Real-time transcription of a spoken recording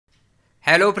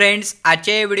Hello friends,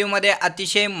 आजच्या या व्हिडिओमध्ये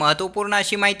अतिशय महत्त्वपूर्ण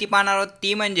अशी माहिती पाहणार आहोत।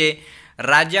 ती म्हणजे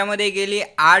राज्यामध्ये गेली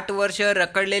 8 वर्ष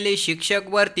रखडलेली शिक्षक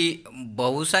भरती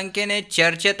बहुसंख्येने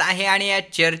चर्चेत आहे आणि या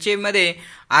चर्चेमध्ये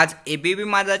आज एबीपी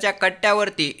माझाच्या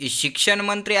कट्ट्यावरती शिक्षण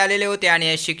मंत्री आलेले होते आणि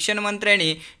या शिक्षण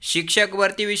मंत्र्यांनी शिक्षक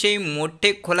भरतीविषयी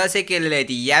मोठे खुलासे केलेले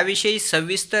आहेत। याविषयी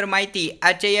सविस्तर माहिती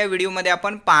आजच्या या व्हिडिओमध्ये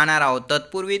आपण पाहणार आहोत।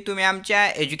 तत्पूर्वी तुम्ही आमच्या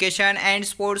एज्युकेशन अँड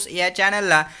स्पोर्ट्स या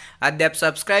चॅनलला अद्याप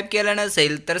सबस्क्राईब केलं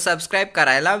नसेल तर सबस्क्राईब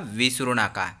करायला विसरू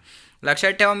नका।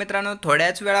 लक्षात ठेवा मित्रांनो,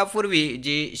 थोड्याच वेळापूर्वी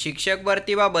जी शिक्षक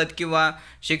भरतीबाबत किंवा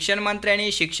शिक्षण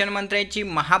मंत्र्यांची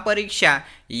महापरीक्षा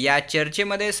या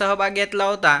चर्चेमध्ये सहभाग घेतला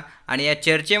होता आणि या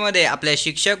चर्चेमध्ये आपल्या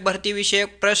शिक्षक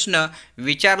भरतीविषयक प्रश्न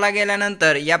विचारला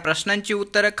गेल्यानंतर या प्रश्नांची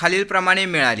उत्तरं खालीलप्रमाणे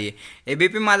मिळाली।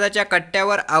 एबीपी माझाच्या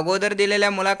कट्ट्यावर अगोदर दिलेल्या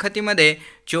मुलाखतीमध्ये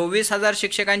 24,000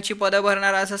 शिक्षकांची पदं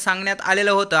भरणार असं सांगण्यात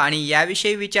आलेलं होतं आणि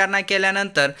याविषयी विचारणा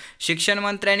केल्यानंतर शिक्षण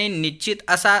मंत्र्यांनी निश्चित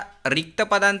असा रिक्त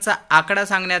पदांचा आकडा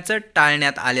सांगण्याचं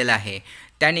टाळण्यात आलेलं आहे।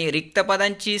 त्यांनी रिक्त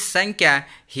पदांची संख्या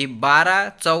ही 12,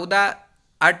 14,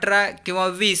 18 किंवा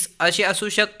 20 अशी असू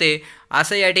शकते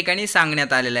असं या ठिकाणी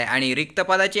सांगण्यात आलेलं आहे आणि रिक्त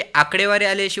पदाची आकडेवारी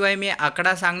आल्याशिवाय मी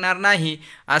आकडा सांगणार नाही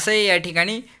असंही या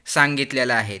ठिकाणी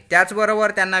सांगितलेलं आहे।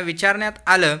 त्याचबरोबर त्यांना विचारण्यात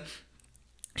आलं,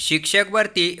 शिक्षक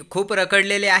भरती खूप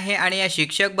रखडलेली आहे आणि या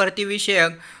शिक्षक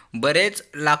भरतीविषयक बरेच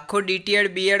लाखो DTED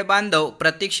BEd बांधव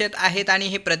प्रतीक्षेत आहेत आणि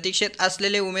हे प्रतीक्षेत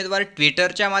असलेले उमेदवार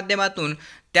ट्विटरच्या माध्यमातून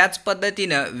त्याच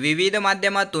पद्धतीनं विविध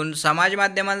माध्यमातून समाज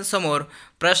माध्यमांसमोर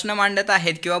प्रश्न मांडत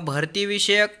आहेत किंवा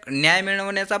भरतीविषयक न्याय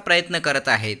मिळवण्याचा प्रयत्न करत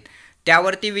आहेत।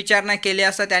 त्यावरती विचारणा केली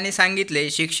असता त्यांनी सांगितले,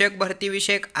 शिक्षक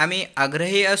भरतीविषयक आम्ही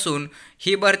आग्रही असून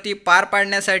ही भरती पार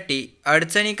पाडण्यासाठी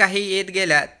अडचणी काही येत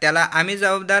गेल्या त्याला आम्ही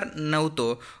जबाबदार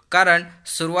नव्हतो, कारण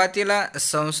सुरुवातीला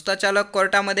संस्थाचालक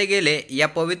कोर्टामध्ये गेले या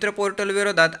पवित्र पोर्टल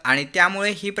विरोधात आणि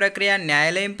त्यामुळे ही प्रक्रिया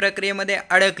न्यायालयीन प्रक्रियेमध्ये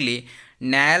अडकली।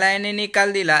 न्यायालयाने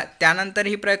निकाल दिला, त्यानंतर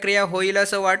ही प्रक्रिया होईल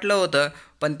असं वाटलं होतं,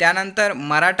 पण त्यानंतर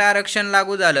मराठा आरक्षण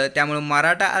लागू झालं, त्यामुळे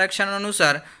मराठा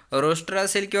आरक्षणानुसार रोस्टर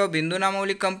असेल किंवा बिंदू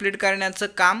नामावली कंप्लीट करण्याचं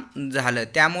काम झालं,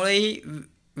 त्यामुळेही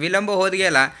विलंब होत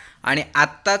गेला आणि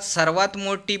आत्ताच सर्वात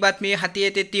मोठी बातमी हाती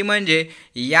येते ती म्हणजे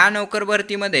या नोकर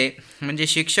भरतीमध्ये म्हणजे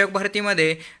शिक्षक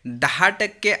भरतीमध्ये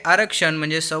 10% आरक्षण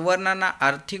म्हणजे सवर्णांना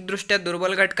आर्थिकदृष्ट्या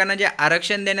दुर्बल घटकांना जे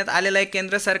आरक्षण देण्यात आलेलं आहे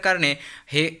केंद्र सरकारने,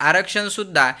 हे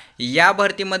आरक्षणसुद्धा या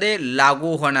भरतीमध्ये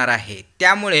लागू होणार आहे।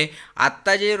 त्यामुळे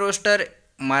आत्ता जे रोस्टर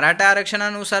मराठा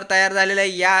आरक्षणानुसार तयार झालेल्या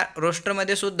या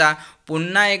रोस्टरमध्ये सुद्धा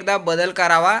पुन्हा एकदा बदल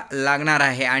करावा लागणार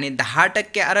आहे आणि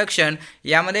 10% आरक्षण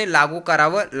यामध्ये लागू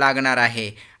करावं लागणार आहे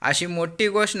अशी मोठी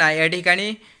घोषणा या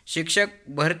ठिकाणी शिक्षक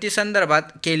भरती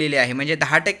संदर्भात केलेली आहे। म्हणजे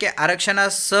 10%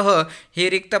 आरक्षणासह ही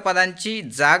रिक्त पदांची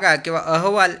जागा किंवा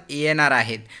अहवाल येणार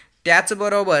आहेत।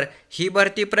 त्याचबरोबर ही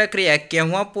भरती प्रक्रिया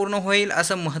केव्हा पूर्ण होईल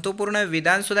असं महत्त्वपूर्ण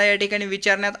विधानसुद्धा या ठिकाणी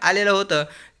विचारण्यात आलेलं होतं।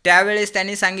 त्यावेळेस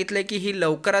त्यांनी सांगितलं की ही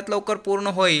लवकरात लवकर पूर्ण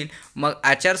होईल, मग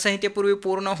आचारसंहितेपूर्वी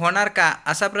पूर्ण होणार का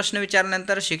असा प्रश्न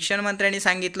विचारल्यानंतर शिक्षण मंत्र्यांनी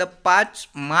सांगितलं 5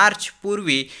 मार्च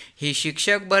पूर्वी ही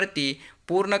शिक्षक भरती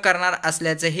पूर्ण करणार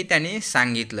असल्याचंही त्यांनी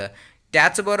सांगितलं।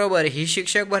 त्याचबरोबर ही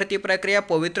शिक्षक भरती प्रक्रिया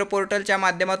पवित्र पोर्टलच्या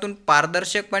माध्यमातून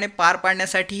पारदर्शकपणे पार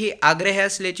पाडण्यासाठीही आग्रही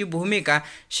असल्याची भूमिका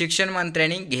शिक्षण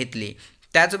मंत्र्यांनी घेतली।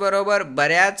 त्याचबरोबर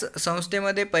बऱ्याच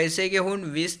संस्थेमध्ये पैसे घेऊन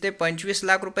 20 ते 25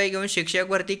 लाख रुपये घेऊन शिक्षक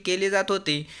भरती केली जात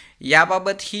होती,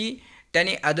 याबाबतही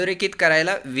त्यांनी अधोरेखित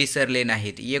करायला विसरले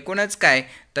नाहीत। एकूणच काय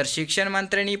तर शिक्षण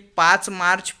मंत्र्यांनी 5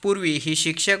 मार्च पूर्वी ही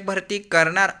शिक्षक भरती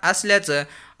करणार असल्याचं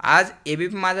आज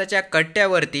एबीपी माझाच्या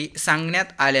कट्ट्यावरती सांगण्यात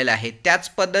आलेलं आहे। त्याच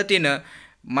पद्धतीनं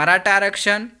मराठा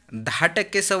आरक्षण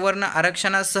 10% सवर्ण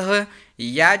आरक्षणासह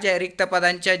या रिक्त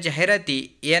पदांच्या जाहिराती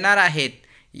येणार आहेत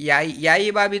याही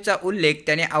बाबीचा उल्लेख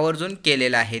त्याने आवर्जून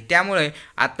केलेला आहे। त्यामुळे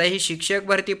आता ही शिक्षक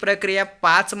भरती प्रक्रिया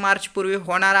 5 मार्च पूर्वी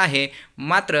होणार आहे,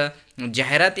 मात्र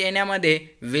जाहिरात येण्यामध्ये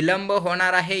विलंब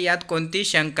होणार आहे यात कोणतीही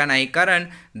शंका नाही, कारण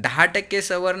 10%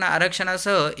 सवर्ण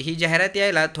आरक्षणासह ही जाहिरात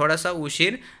यायला थोडासा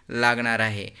उशीर लागणार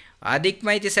आहे। अधिक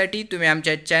माहितीसाठी तुम्ही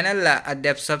आमच्या चॅनलला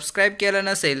अद्याप सबस्क्राईब केलं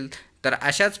नसेल तर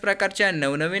अशाच प्रकारच्या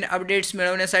नवनवीन अपडेट्स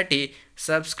मिळवण्यासाठी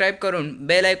सबस्क्राईब करून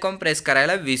बेल आयकॉन प्रेस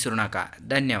करायला विसरू नका।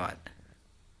 धन्यवाद।